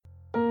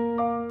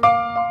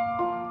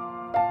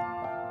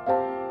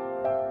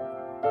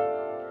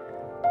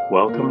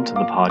Welcome to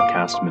the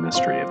podcast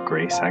ministry of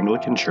Grace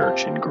Anglican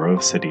Church in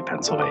Grove City,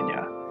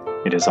 Pennsylvania.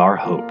 It is our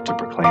hope to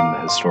proclaim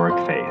the historic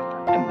faith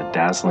and the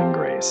dazzling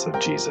grace of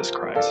Jesus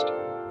Christ.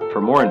 For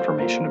more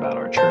information about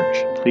our church,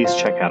 please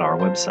check out our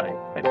website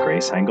at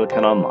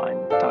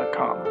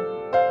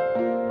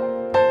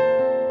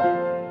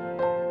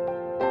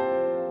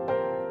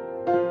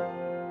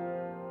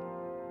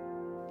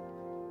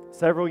graceanglicanonline.com.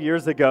 Several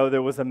years ago,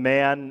 there was a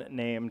man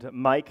named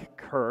Mike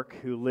Kirk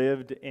who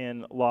lived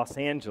in Los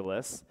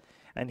Angeles,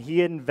 and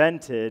he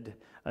invented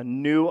a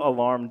new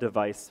alarm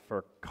device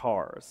for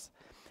cars.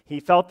 He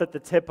felt that the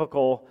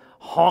typical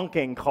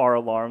honking car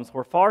alarms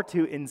were far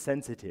too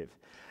insensitive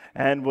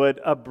and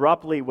would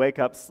abruptly wake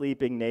up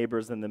sleeping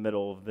neighbors in the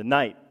middle of the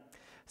night.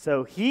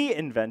 So he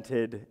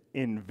invented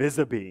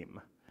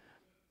Invisibeam.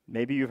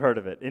 Maybe you've heard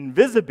of it.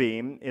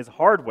 Invisibeam is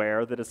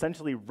hardware that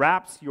essentially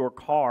wraps your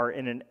car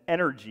in an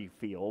energy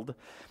field,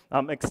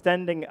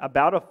 extending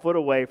about a foot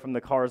away from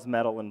the car's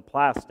metal and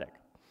plastic.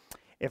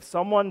 If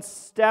someone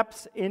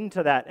steps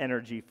into that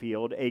energy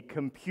field, a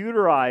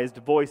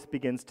computerized voice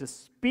begins to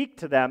speak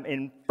to them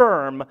in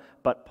firm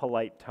but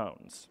polite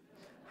tones.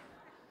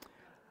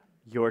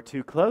 "You're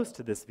too close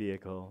to this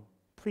vehicle.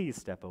 Please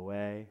step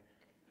away."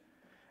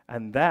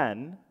 And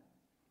then,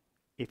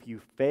 if you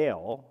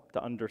fail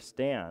to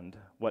understand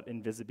what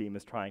Invisibeam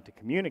is trying to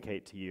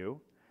communicate to you,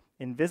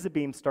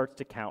 Invisibeam starts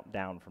to count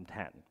down from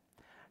 10.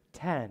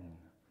 10,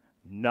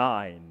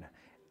 9,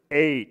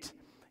 8,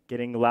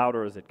 getting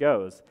louder as it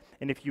goes.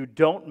 And if you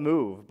don't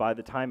move by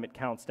the time it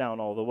counts down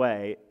all the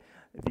way,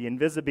 the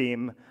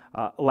Invisibeam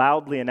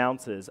loudly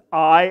announces,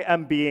 "I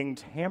am being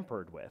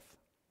tampered with."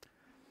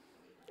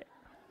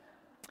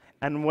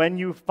 And when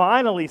you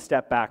finally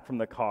step back from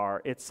the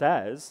car, it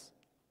says,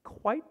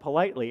 quite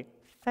politely,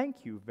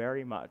 "Thank you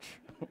very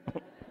much."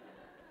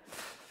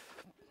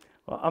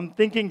 Well, I'm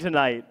thinking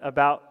tonight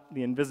about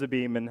the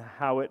Invisibeam and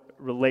how it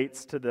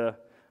relates to the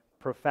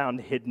profound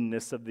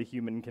hiddenness of the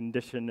human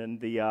condition and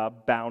the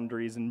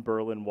boundaries and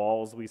Berlin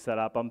walls we set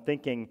up. I'm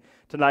thinking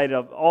tonight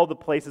of all the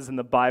places in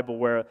the Bible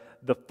where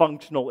the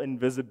functional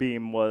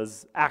Invisibeam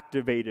was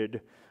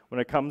activated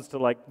when it comes to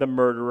like the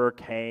murderer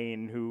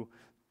Cain who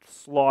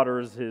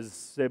slaughters his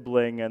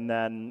sibling and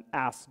then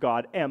asks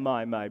God, "Am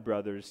I my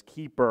brother's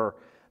keeper?"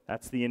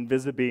 That's the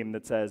Invisibeam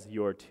that says,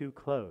 "You're too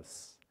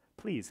close.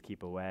 Please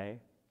keep away."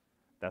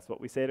 That's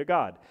what we say to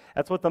God.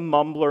 That's what the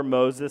mumbler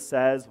Moses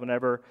says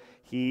whenever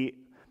he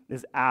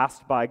is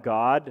asked by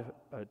God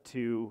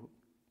to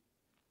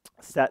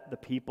set the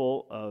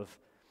people of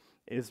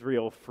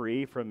Israel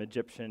free from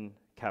Egyptian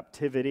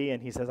captivity,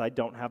 and he says, "I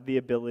don't have the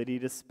ability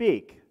to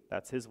speak."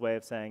 That's his way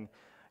of saying,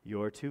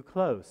 "You're too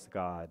close,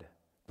 God.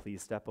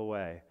 Please step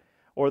away."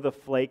 Or the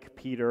flake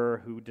Peter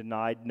who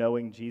denied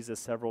knowing Jesus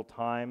several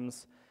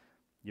times,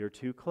 "You're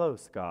too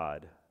close,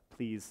 God.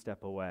 Please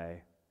step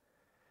away."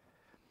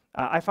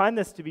 I find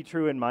this to be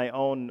true in my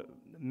own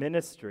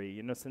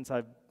ministry. Since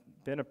I've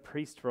been a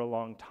priest for a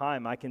long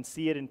time, I can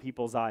see it in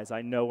people's eyes.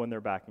 I know when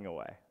they're backing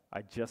away.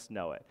 I just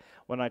know it.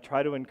 When I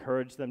try to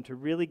encourage them to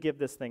really give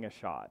this thing a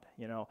shot,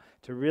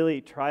 to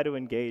really try to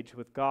engage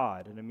with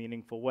God in a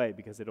meaningful way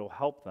because it'll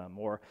help them.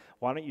 Or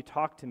why don't you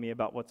talk to me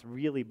about what's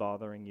really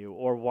bothering you?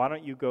 Or why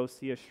don't you go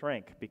see a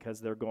shrink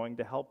because they're going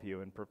to help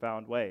you in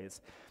profound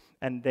ways?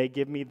 And they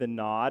give me the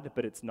nod,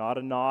 but it's not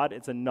a nod.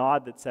 It's a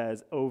nod that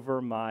says,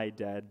 "Over my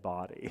dead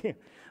body."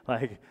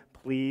 Like,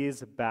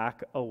 please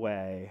back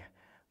away.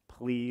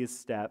 Please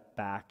step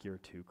back. You're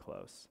too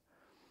close.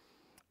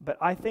 But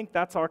I think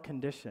that's our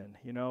condition.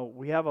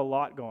 We have a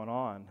lot going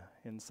on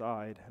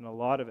inside, and a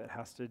lot of it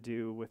has to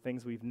do with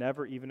things we've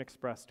never even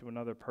expressed to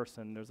another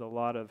person. There's a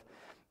lot of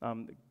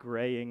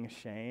graying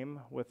shame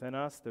within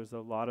us. There's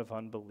a lot of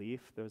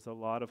unbelief. There's a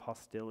lot of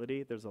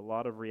hostility. There's a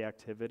lot of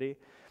reactivity.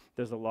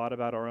 There's a lot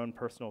about our own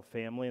personal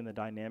family and the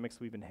dynamics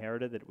we've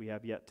inherited that we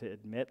have yet to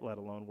admit, let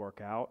alone work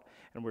out.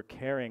 And we're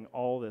carrying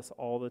all this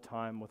all the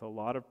time with a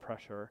lot of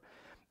pressure.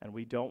 And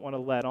we don't want to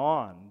let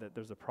on that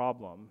there's a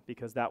problem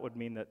because that would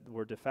mean that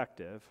we're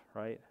defective,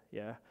 right?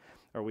 Yeah.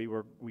 Or we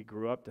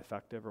grew up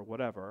defective or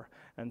whatever.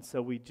 And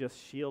so we just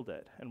shield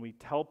it. And we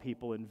tell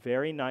people in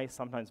very nice,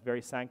 sometimes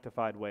very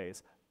sanctified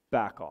ways,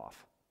 back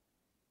off.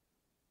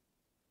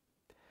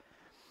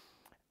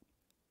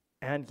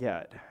 And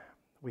yet,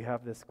 we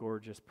have this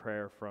gorgeous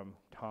prayer from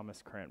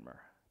Thomas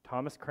Cranmer.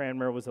 Thomas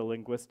Cranmer was a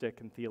linguistic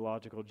and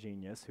theological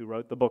genius who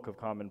wrote the Book of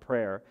Common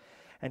Prayer.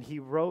 And he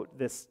wrote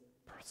this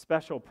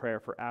special prayer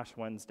for Ash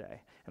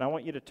Wednesday, and I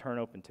want you to turn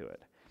open to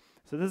it.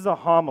 So this is a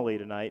homily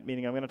tonight,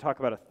 meaning I'm going to talk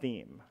about a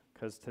theme,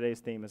 because today's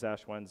theme is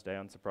Ash Wednesday,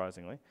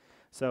 unsurprisingly.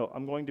 So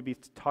I'm going to be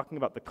talking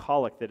about the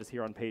collect that is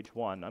here on page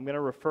 1. I'm going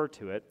to refer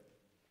to it.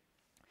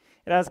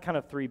 It has kind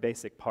of 3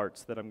 basic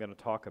parts that I'm going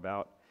to talk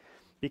about,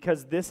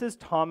 because this is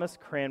Thomas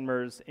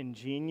Cranmer's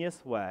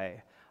ingenious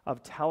way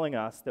of telling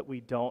us that we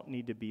don't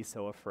need to be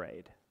so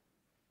afraid.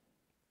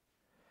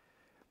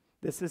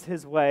 This is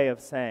his way of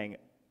saying,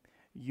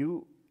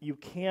 you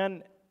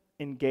can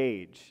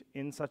engage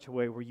in such a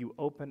way where you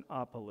open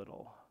up a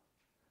little.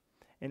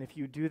 And if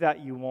you do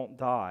that, you won't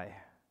die.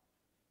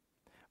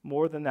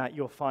 More than that,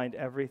 you'll find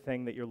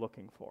everything that you're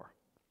looking for.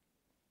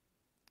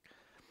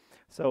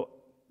 So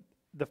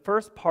the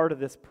first part of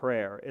this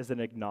prayer is an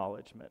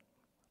acknowledgement.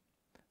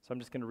 So I'm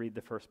just going to read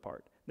the first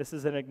part. This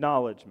is an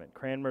acknowledgement.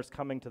 Cranmer's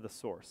coming to the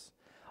source.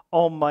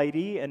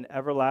 Almighty and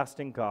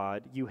everlasting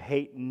God, you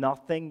hate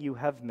nothing you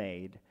have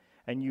made,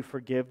 and you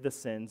forgive the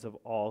sins of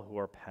all who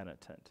are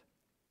penitent.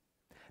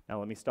 Now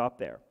let me stop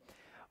there.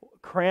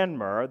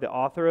 Cranmer, the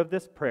author of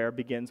this prayer,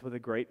 begins with a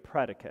great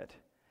predicate.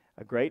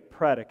 A great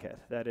predicate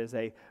that is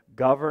a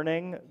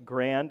governing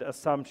grand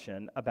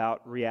assumption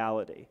about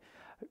reality.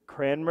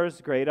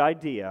 Cranmer's great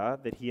idea,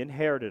 that he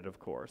inherited, of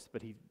course,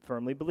 but he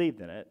firmly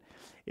believed in it,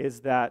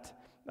 is that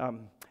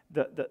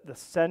the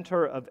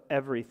center of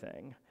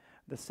everything,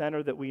 the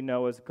center that we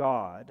know as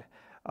God,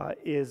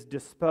 is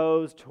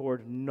disposed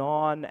toward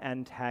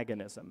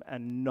non-antagonism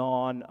and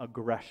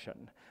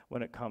non-aggression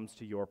when it comes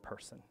to your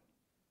person.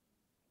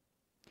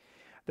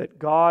 That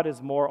God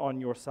is more on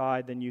your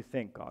side than you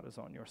think God is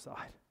on your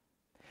side.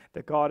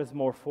 That God is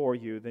more for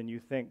you than you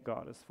think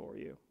God is for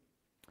you.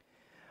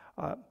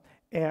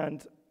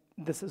 And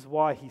this is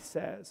why he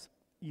says,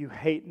 you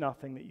hate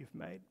nothing that you've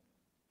made.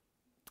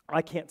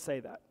 I can't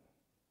say that.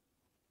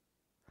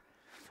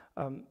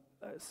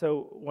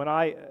 So when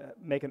I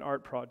make an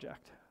art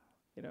project,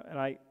 and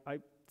I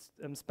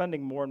am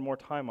spending more and more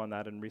time on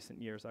that in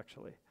recent years,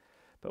 actually.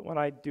 But when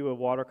I do a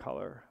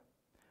watercolor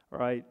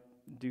or I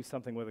do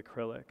something with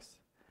acrylics,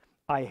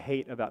 I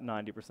hate about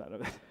 90%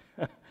 of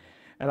it.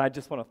 And I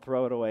just want to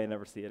throw it away and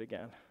never see it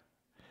again.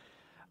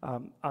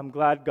 I'm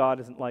glad God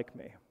isn't like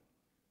me.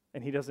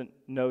 And he doesn't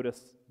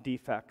notice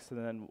defects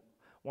and then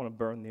want to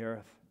burn the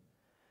earth.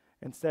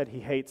 Instead,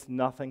 he hates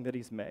nothing that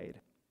he's made.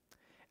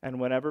 And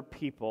whenever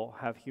people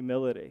have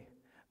humility,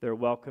 they're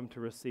welcome to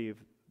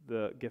receive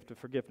the gift of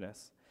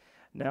forgiveness.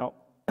 Now,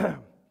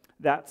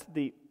 that's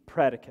the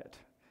predicate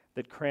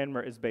that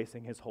Cranmer is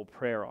basing his whole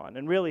prayer on,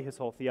 and really his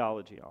whole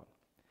theology on.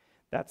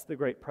 That's the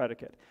great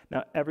predicate.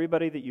 Now,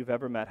 everybody that you've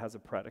ever met has a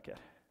predicate.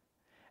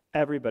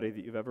 Everybody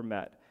that you've ever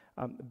met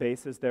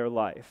bases their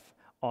life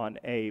on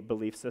a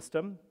belief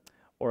system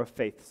or a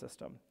faith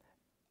system.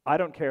 I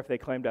don't care if they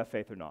claim to have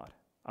faith or not.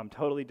 I'm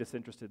totally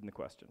disinterested in the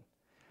question.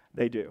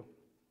 They do,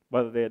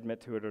 whether they admit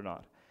to it or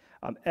not.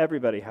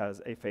 Everybody has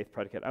a faith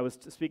predicate. I was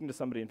speaking to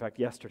somebody, in fact,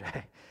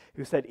 yesterday,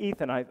 who said,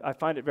 Ethan, I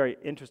find it very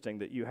interesting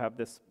that you have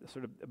this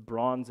sort of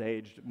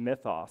Bronze-Age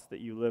mythos that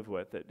you live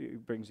with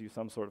that brings you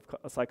some sort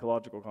of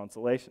psychological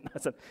consolation. I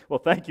said, well,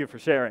 thank you for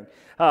sharing.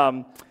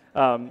 And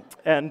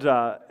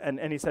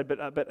he said,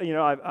 but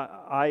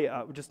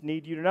I just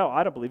need you to know,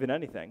 I don't believe in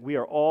anything. We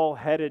are all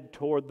headed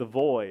toward the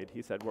void.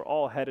 He said, we're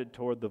all headed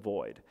toward the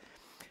void.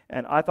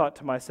 And I thought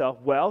to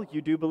myself, well,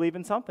 you do believe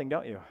in something,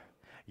 don't you?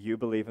 You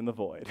believe in the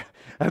void.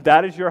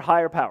 That is your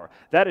higher power.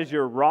 That is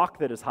your rock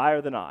that is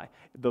higher than I,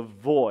 the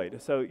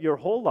void. So your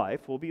whole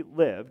life will be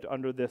lived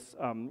under this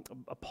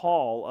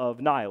pall of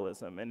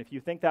nihilism. And if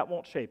you think that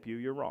won't shape you,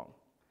 you're wrong.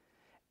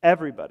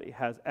 Everybody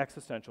has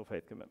existential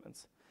faith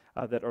commitments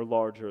that are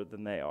larger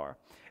than they are.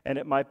 And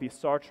it might be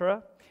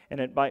Sartre, and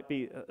it might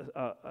be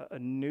a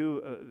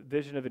new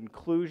vision of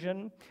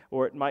inclusion,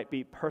 or it might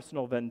be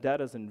personal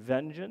vendettas and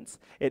vengeance.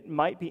 It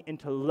might be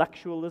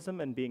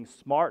intellectualism and being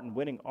smart and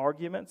winning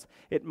arguments.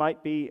 It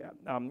might be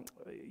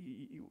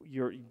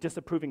your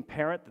disapproving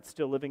parent that's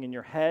still living in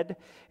your head.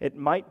 It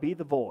might be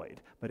the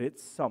void, but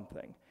it's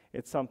something.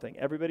 It's something.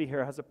 Everybody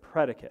here has a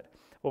predicate.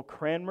 Well,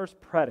 Cranmer's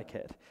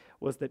predicate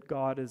was that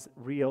God is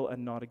real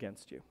and not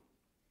against you.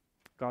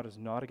 God is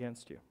not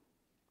against you.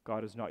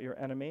 God is not your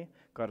enemy.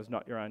 God is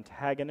not your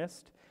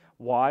antagonist.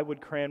 Why would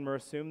Cranmer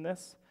assume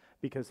this?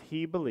 Because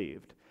he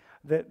believed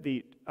that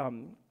the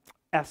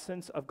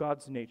essence of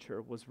God's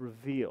nature was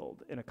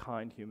revealed in a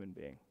kind human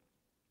being.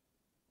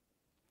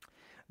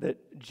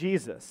 That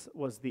Jesus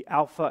was the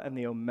Alpha and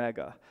the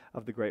Omega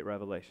of the great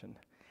revelation,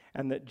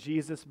 and that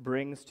Jesus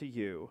brings to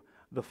you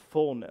the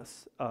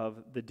fullness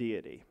of the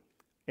deity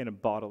in a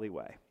bodily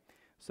way,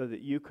 so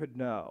that you could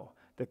know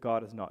that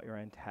God is not your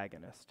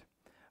antagonist.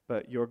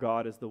 But your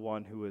God is the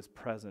one who is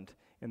present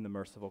in the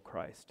merciful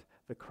Christ,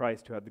 the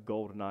Christ who had the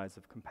golden eyes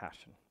of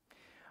compassion.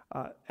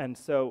 And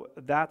so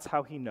that's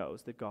how he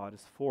knows that God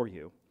is for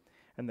you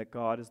and that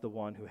God is the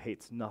one who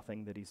hates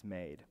nothing that he's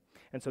made.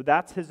 And so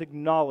that's his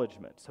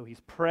acknowledgement. So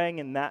he's praying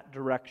in that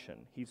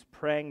direction. He's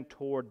praying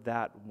toward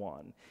that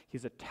one.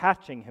 He's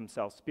attaching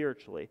himself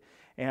spiritually,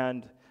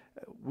 and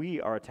we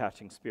are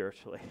attaching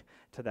spiritually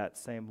to that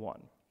same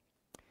one.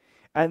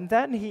 And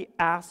then he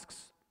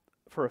asks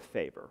for a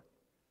favor.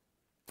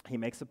 He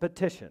makes a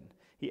petition.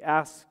 He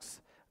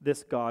asks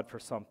this God for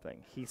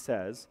something. He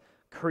says,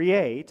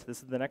 create,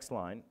 this is the next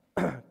line,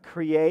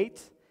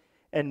 create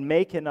and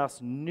make in us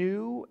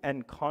new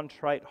and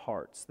contrite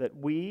hearts, that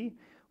we,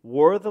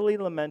 worthily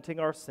lamenting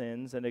our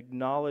sins and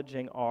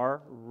acknowledging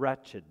our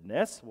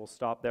wretchedness, we'll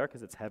stop there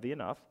because it's heavy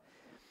enough.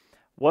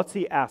 What's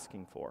he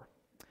asking for?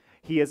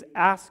 He is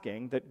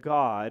asking that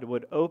God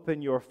would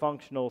open your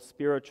functional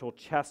spiritual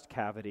chest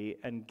cavity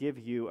and give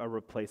you a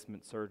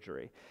replacement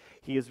surgery.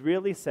 He is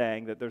really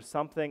saying that there's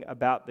something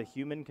about the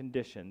human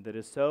condition that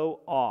is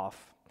so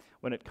off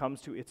when it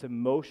comes to its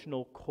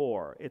emotional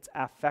core, its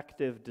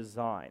affective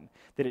design,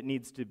 that it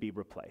needs to be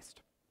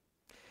replaced.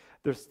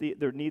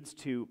 There needs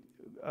to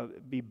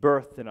be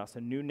birthed in us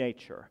a new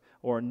nature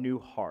or a new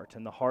heart,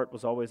 and the heart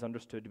was always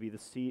understood to be the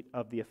seat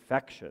of the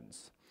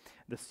affections,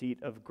 the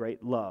seat of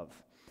great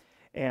love.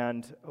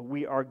 And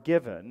we are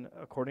given,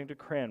 according to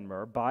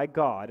Cranmer, by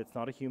God, it's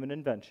not a human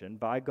invention,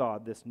 by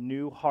God, this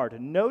new heart.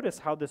 And notice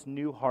how this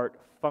new heart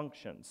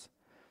functions.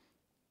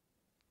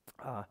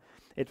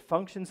 It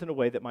functions in a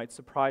way that might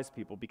surprise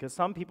people, because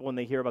some people, when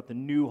they hear about the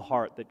new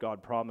heart that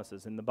God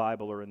promises in the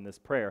Bible or in this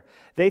prayer,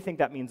 they think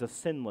that means a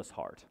sinless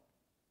heart.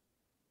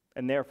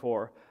 And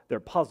therefore, they're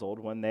puzzled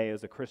when they,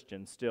 as a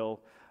Christian,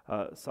 still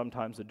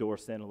sometimes adore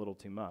sin a little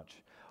too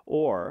much.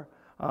 Or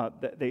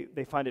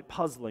they find it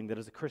puzzling that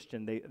as a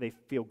Christian they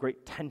feel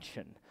great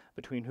tension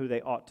between who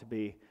they ought to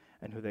be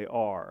and who they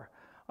are.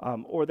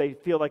 Or they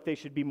feel like they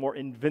should be more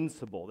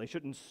invincible. They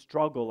shouldn't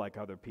struggle like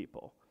other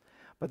people.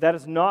 But that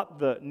is not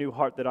the new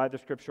heart that either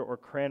Scripture or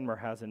Cranmer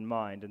has in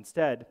mind.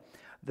 Instead,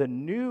 the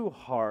new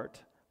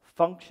heart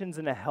functions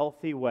in a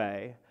healthy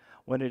way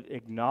when it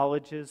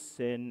acknowledges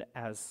sin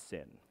as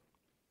sin.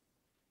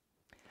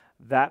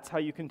 That's how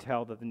you can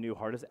tell that the new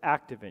heart is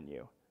active in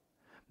you.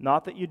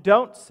 Not that you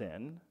don't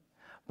sin,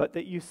 but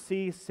that you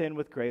see sin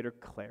with greater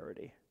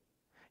clarity.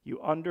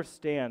 You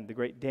understand the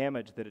great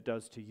damage that it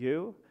does to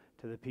you,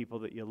 to the people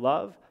that you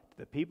love, to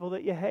the people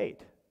that you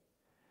hate,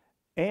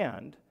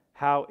 and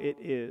how it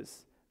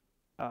is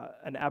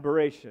an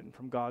aberration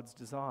from God's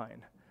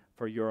design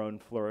for your own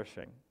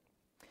flourishing.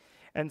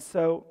 And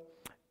so,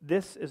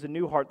 this is a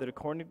new heart that,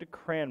 according to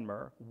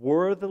Cranmer,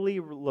 worthily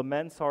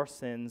laments our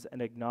sins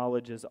and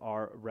acknowledges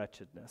our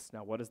wretchedness.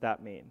 Now, what does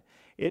that mean?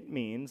 It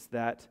means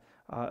that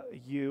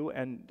you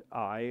and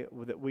I,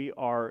 that we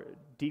are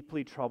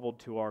deeply troubled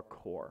to our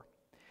core.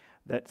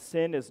 That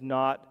sin is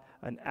not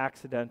an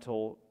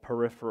accidental,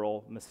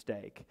 peripheral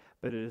mistake,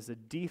 but it is a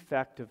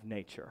defect of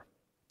nature.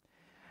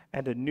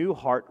 And a new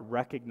heart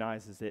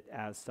recognizes it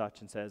as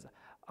such and says,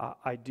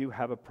 I do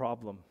have a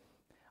problem.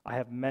 I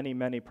have many,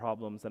 many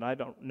problems, and I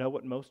don't know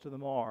what most of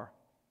them are.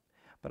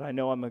 But I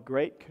know I'm a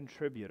great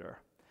contributor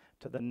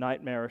to the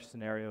nightmarish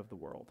scenario of the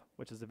world,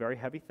 which is a very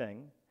heavy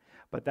thing,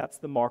 but that's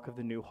the mark of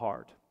the new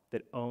heart,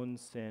 that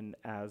owns sin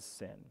as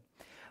sin.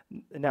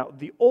 Now,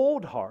 the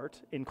old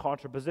heart, in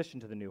contraposition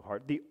to the new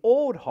heart, the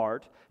old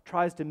heart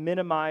tries to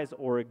minimize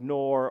or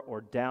ignore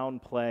or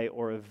downplay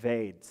or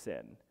evade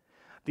sin.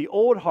 The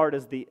old heart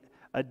is the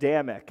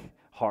Adamic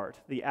heart,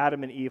 the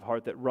Adam and Eve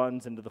heart that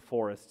runs into the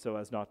forest so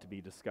as not to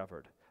be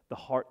discovered. The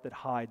heart that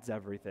hides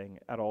everything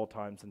at all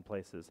times and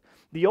places.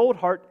 The old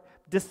heart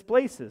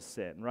displaces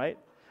sin, right?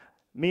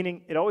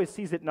 Meaning it always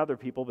sees it in other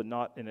people but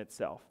not in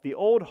itself. The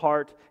old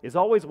heart is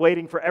always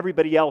waiting for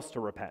everybody else to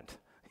repent.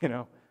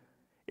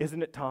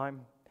 Isn't it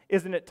time?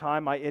 Isn't it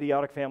time my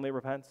idiotic family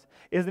repents?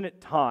 Isn't it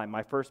time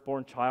my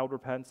firstborn child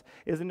repents?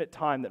 Isn't it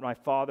time that my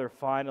father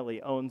finally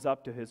owns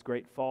up to his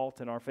great fault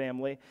in our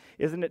family?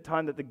 Isn't it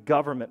time that the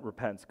government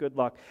repents? Good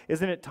luck.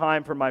 Isn't it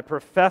time for my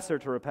professor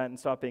to repent and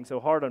stop being so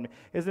hard on me?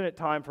 Isn't it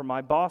time for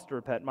my boss to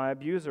repent, my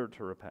abuser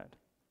to repent?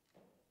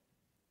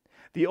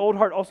 The old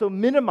heart also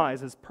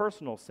minimizes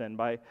personal sin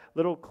by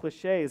little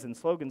cliches and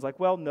slogans like,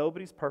 well,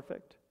 nobody's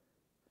perfect.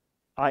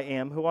 I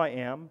am who I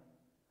am.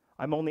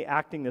 I'm only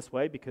acting this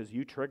way because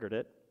you triggered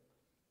it.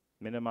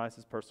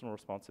 Minimizes personal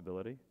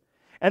responsibility.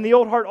 And the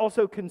old heart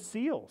also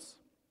conceals.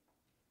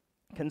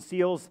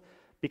 Conceals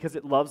because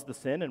it loves the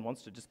sin and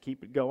wants to just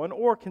keep it going,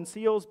 or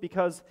conceals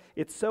because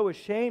it's so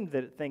ashamed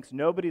that it thinks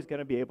nobody's going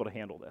to be able to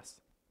handle this.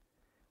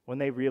 When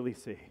they really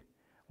see,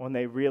 when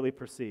they really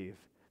perceive,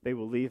 they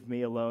will leave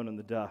me alone in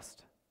the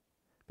dust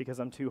because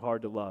I'm too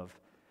hard to love.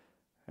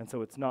 And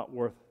so it's not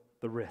worth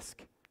the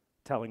risk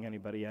telling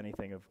anybody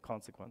anything of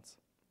consequence.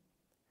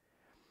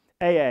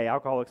 AA,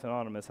 Alcoholics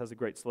Anonymous, has a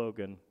great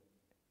slogan.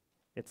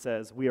 It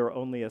says, we are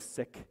only as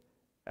sick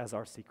as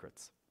our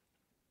secrets.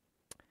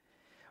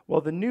 Well,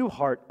 the new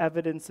heart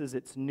evidences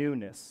its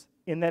newness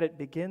in that it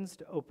begins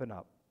to open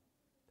up.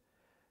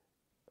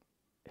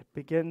 It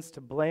begins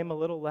to blame a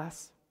little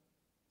less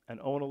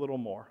and own a little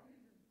more,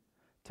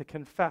 to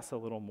confess a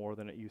little more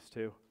than it used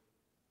to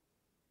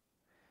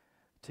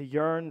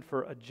yearn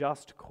for a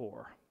just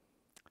core,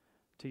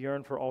 to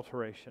yearn for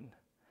alteration.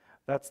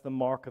 That's the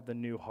mark of the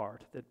new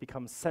heart that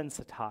becomes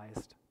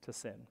sensitized to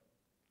sin.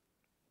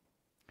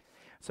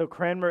 So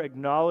Cranmer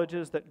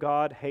acknowledges that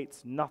God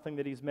hates nothing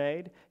that he's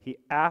made. He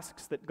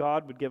asks that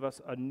God would give us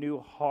a new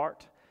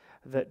heart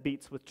that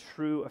beats with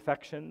true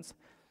affections.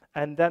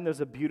 And then there's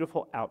a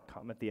beautiful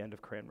outcome at the end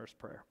of Cranmer's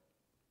prayer.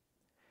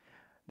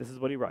 This is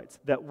what he writes,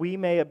 that we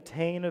may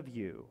obtain of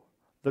you,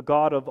 the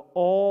God of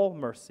all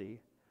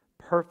mercy,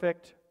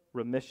 perfect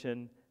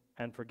remission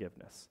and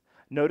forgiveness.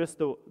 Notice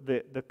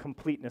the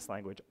completeness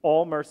language.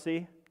 All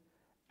mercy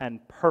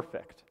and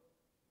perfect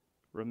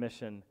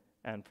remission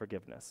and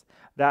forgiveness.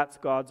 That's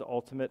God's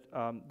ultimate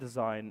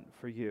design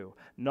for you.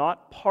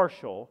 Not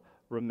partial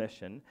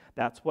remission.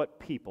 That's what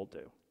people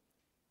do.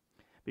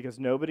 Because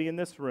nobody in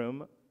this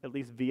room, at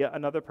least via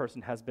another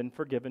person, has been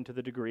forgiven to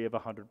the degree of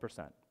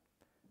 100%.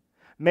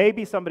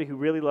 Maybe somebody who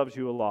really loves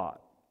you a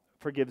lot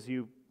forgives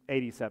you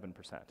 87%.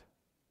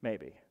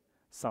 Maybe.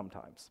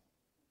 Sometimes.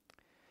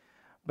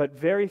 But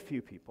very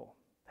few people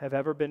have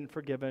ever been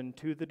forgiven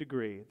to the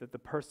degree that the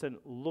person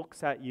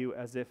looks at you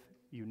as if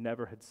you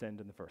never had sinned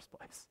in the first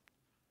place.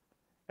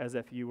 As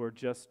if you were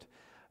just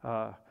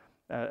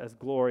as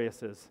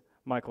glorious as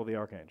Michael the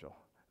Archangel.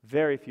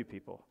 Very few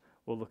people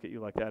will look at you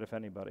like that, if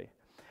anybody.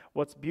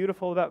 What's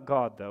beautiful about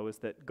God, though, is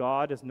that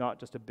God is not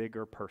just a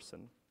bigger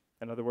person.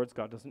 In other words,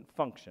 God doesn't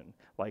function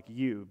like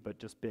you, but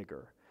just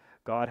bigger.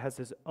 God has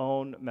his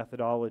own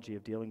methodology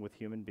of dealing with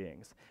human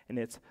beings, and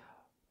it's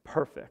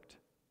perfect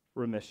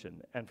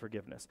remission and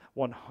forgiveness,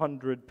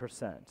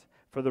 100%,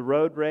 for the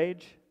road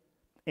rage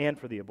and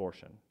for the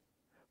abortion,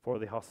 for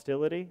the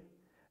hostility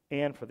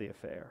and for the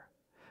affair,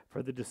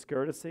 for the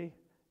discourtesy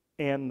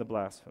and the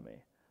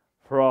blasphemy,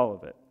 for all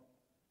of it.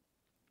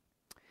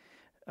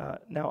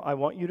 Now, I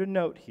want you to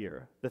note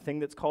here the thing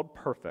that's called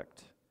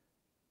perfect,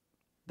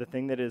 the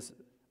thing that is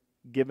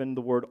given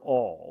the word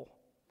all,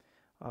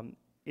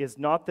 is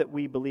not that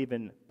we believe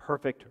in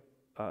perfect,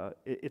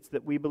 it's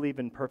that we believe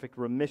in perfect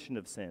remission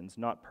of sins,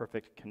 not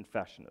perfect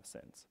confession of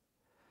sins.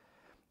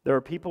 There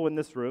are people in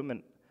this room,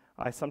 and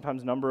I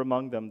sometimes number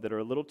among them, that are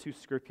a little too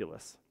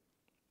scrupulous.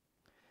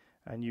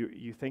 And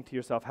you think to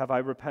yourself, have I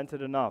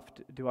repented enough?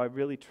 Do I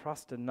really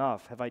trust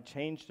enough? Have I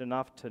changed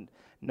enough to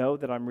know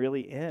that I'm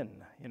really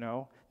in,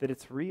 that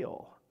it's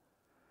real?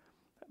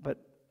 But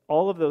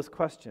all of those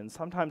questions,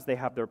 sometimes they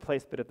have their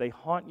place, but if they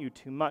haunt you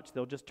too much,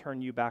 they'll just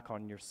turn you back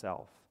on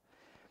yourself.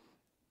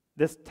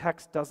 This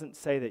text doesn't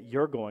say that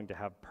you're going to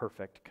have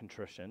perfect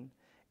contrition.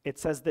 It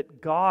says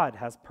that God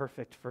has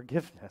perfect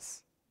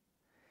forgiveness.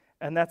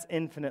 And that's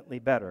infinitely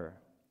better.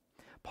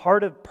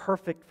 Part of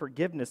perfect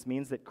forgiveness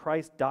means that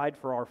Christ died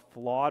for our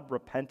flawed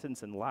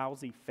repentance and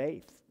lousy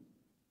faith.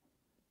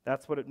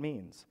 That's what it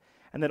means.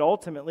 And that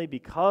ultimately,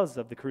 because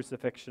of the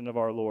crucifixion of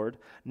our Lord,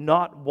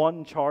 not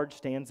one charge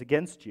stands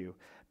against you,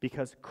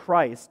 because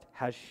Christ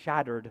has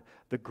shattered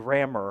the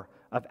grammar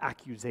of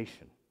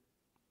accusation.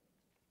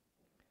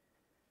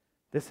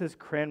 This is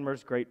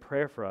Cranmer's great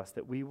prayer for us,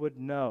 that we would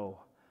know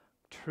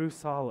true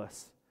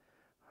solace,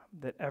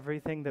 that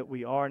everything that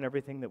we are and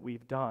everything that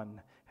we've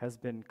done has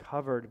been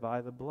covered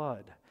by the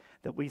blood,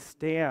 that we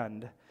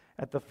stand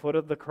at the foot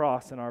of the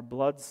cross in our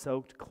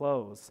blood-soaked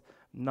clothes,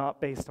 not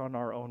based on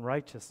our own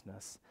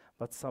righteousness,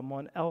 but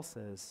someone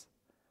else's.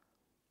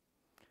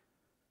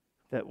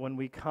 That when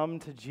we come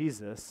to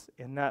Jesus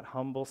in that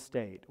humble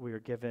state, we are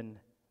given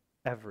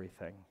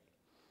everything.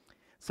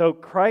 So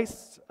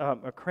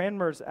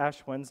Cranmer's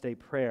Ash Wednesday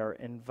prayer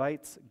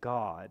invites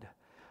God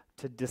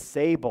to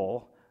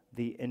disable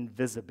the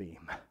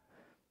Invisibeam,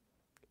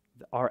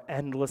 our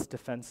endless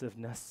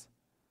defensiveness,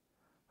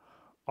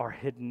 our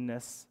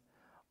hiddenness,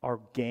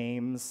 our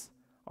games,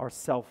 our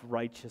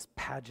self-righteous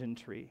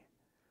pageantry,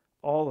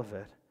 all of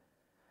it.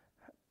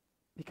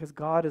 Because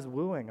God is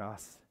wooing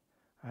us,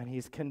 and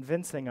he's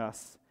convincing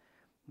us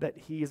that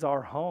he's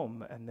our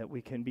home and that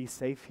we can be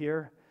safe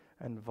here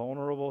and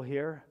vulnerable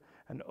here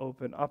and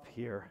open up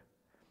here.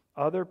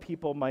 Other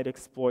people might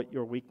exploit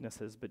your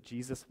weaknesses, but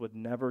Jesus would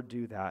never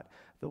do that.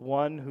 The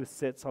one who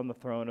sits on the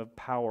throne of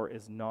power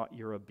is not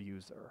your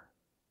abuser,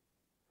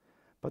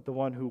 but the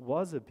one who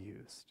was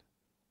abused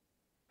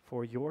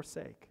for your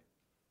sake.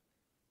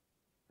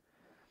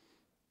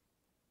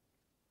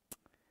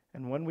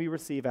 And when we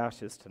receive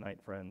ashes tonight,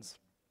 friends,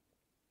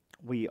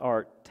 we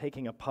are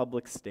taking a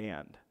public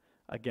stand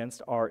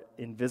against our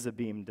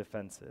Invisibeam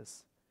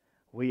defenses.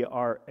 We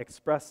are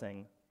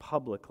expressing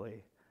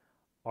publicly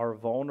our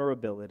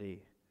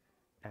vulnerability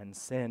and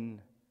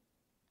sin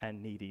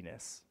and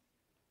neediness.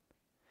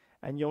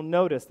 And you'll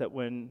notice that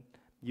when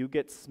you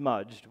get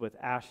smudged with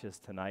ashes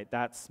tonight,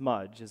 that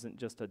smudge isn't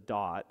just a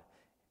dot.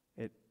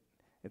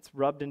 It's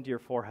rubbed into your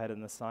forehead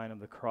in the sign of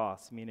the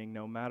cross, meaning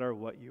no matter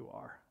what you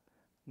are,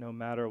 no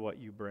matter what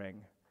you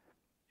bring,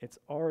 it's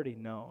already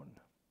known.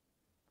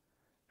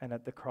 And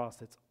at the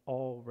cross, it's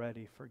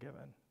already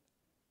forgiven.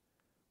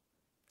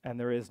 And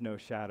there is no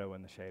shadow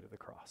in the shade of the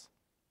cross.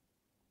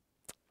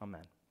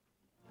 Amen.